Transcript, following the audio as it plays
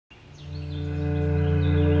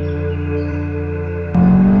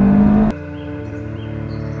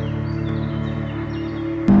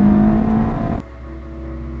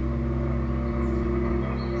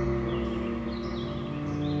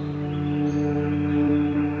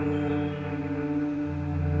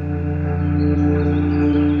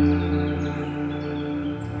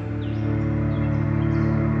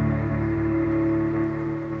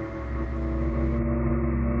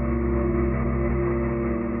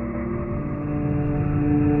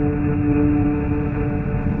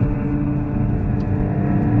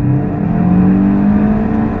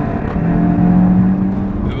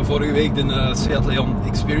een Seat Leon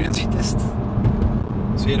Experience getest.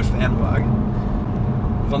 Zeer een fijne wagen.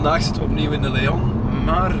 Vandaag zitten we opnieuw in de Leon,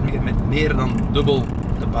 maar met meer dan dubbel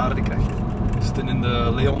de paardenkracht. We zitten in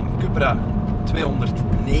de Leon Cupra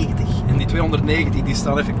 290. En die 290 die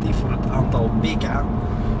staan effectief voor het aantal pk.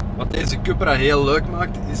 Wat deze Cupra heel leuk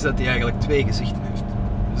maakt, is dat hij eigenlijk twee gezichten heeft.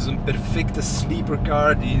 Het is een perfecte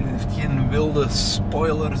sleepercar, die heeft geen wilde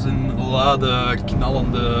spoilers en lade,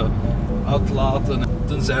 knallende uitlaten,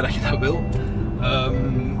 tenzij dat je dat wil.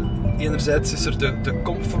 Enerzijds is er de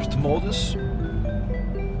comfortmodus,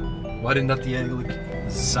 waarin dat hij eigenlijk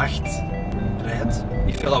zacht rijdt,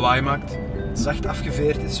 niet veel lawaai maakt, zacht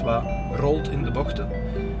afgeveerd is, wat rolt in de bochten.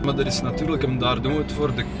 Maar er is natuurlijk, en daar doen we het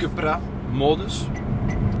voor, de Cupra modus.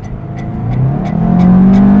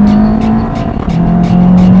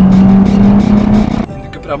 In de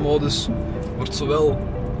Cupra modus wordt zowel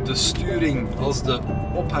de sturing als de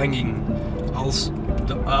ophanging als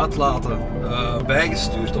de uitlaten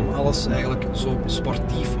bijgestuurd om alles eigenlijk zo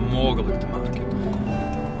sportief mogelijk te maken.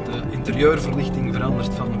 De interieurverlichting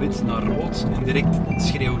verandert van wit naar rood en direct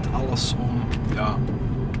schreeuwt alles om ja,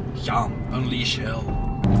 gaan, unleash hell.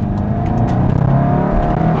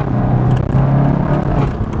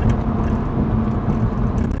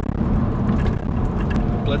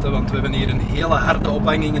 Opletten, want we hebben hier een hele harde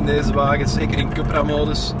ophanging in deze wagen, zeker in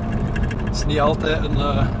Cupra-modus. Het is niet altijd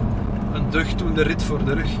een deugddoende rit voor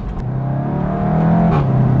de rug.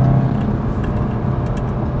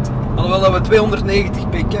 Alhoewel dat we 290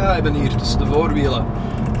 pk hebben hier tussen de voorwielen,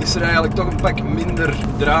 is er eigenlijk toch een pak minder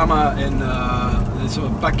drama en is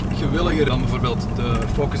een pak gewilliger dan bijvoorbeeld de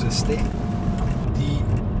Focus ST, die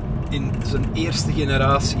in zijn eerste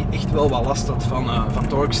generatie echt wel wat last had van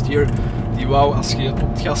torque steer. Die wou, als je op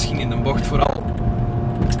het gas ging in de bocht, vooral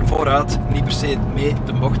vooruit, niet per se mee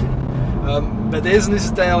de bocht in. Bij deze is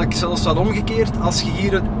het eigenlijk zelfs wat omgekeerd. Als je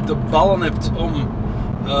hier de ballen hebt om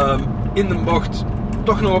in de bocht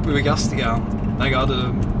toch nog op je gas te gaan, dan ga je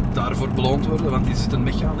daarvoor beloond worden, want hier zit een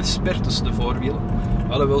mechanisch sper tussen de voorwielen.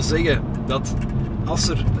 Wat dat wil zeggen dat als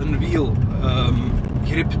er een wiel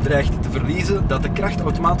grip dreigt te verliezen, dat de kracht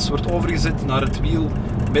automatisch wordt overgezet naar het wiel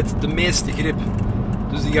met de meeste grip.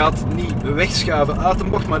 Dus die gaat niet wegschuiven uit de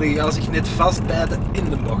bocht, maar die gaat zich net vastbijten in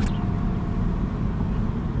de bocht.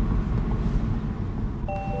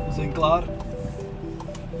 We zijn klaar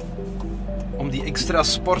om die extra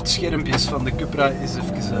sportschermpjes van de Cupra eens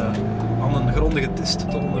even aan een grondige test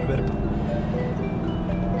te onderwerpen.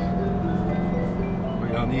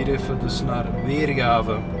 We gaan hier even dus naar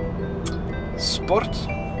weergave sport.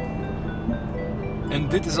 En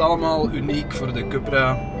dit is allemaal uniek voor de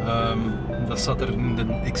Cupra. Dat zat er in de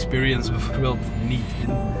Experience bijvoorbeeld niet in,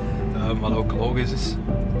 wat ook logisch is.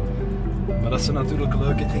 Maar dat zijn natuurlijk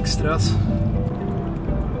leuke extra's.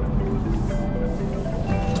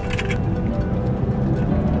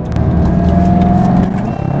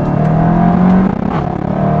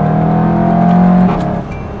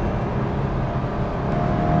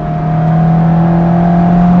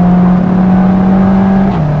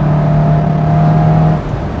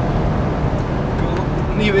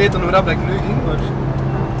 Niet weten hoe rap ik nu ging, maar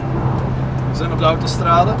we zijn op de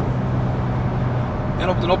autostrade en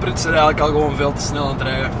op de oprit zijn we eigenlijk al gewoon veel te snel aan het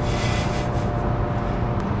rijden.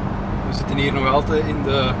 We zitten hier nog altijd in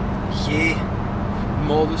de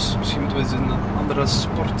G-modus, misschien moeten we eens in een andere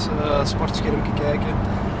sportschermpje kijken.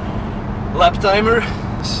 Laptimer,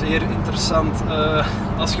 zeer interessant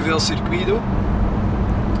als je veel circuit doet.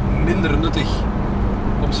 Minder nuttig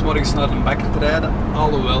om 's morgens naar een bakker te rijden,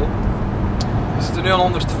 alhoewel. We zitten nu aan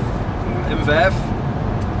 105.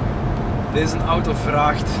 Deze auto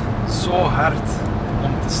vraagt zo hard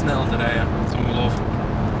om te snel te rijden. Dat is ongelooflijk.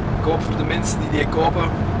 Ik hoop voor de mensen die kopen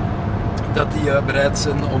dat die bereid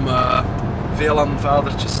zijn om veel aan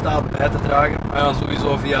vadertjes staat bij te dragen. Ja,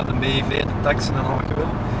 sowieso via de BIV, de taxen en al wat je wil.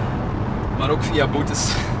 Maar ook via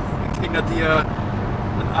boetes. Ik denk dat die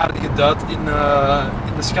een aardige duit in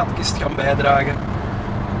de schatkist gaan bijdragen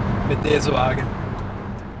met deze wagen.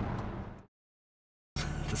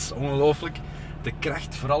 Het is ongelooflijk. De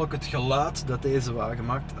kracht, vooral ook het geluid dat deze wagen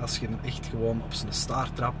maakt als je hem echt gewoon op zijn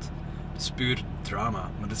staart trapt. Het is puur drama,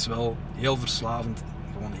 maar het is wel heel verslavend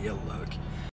en gewoon heel leuk.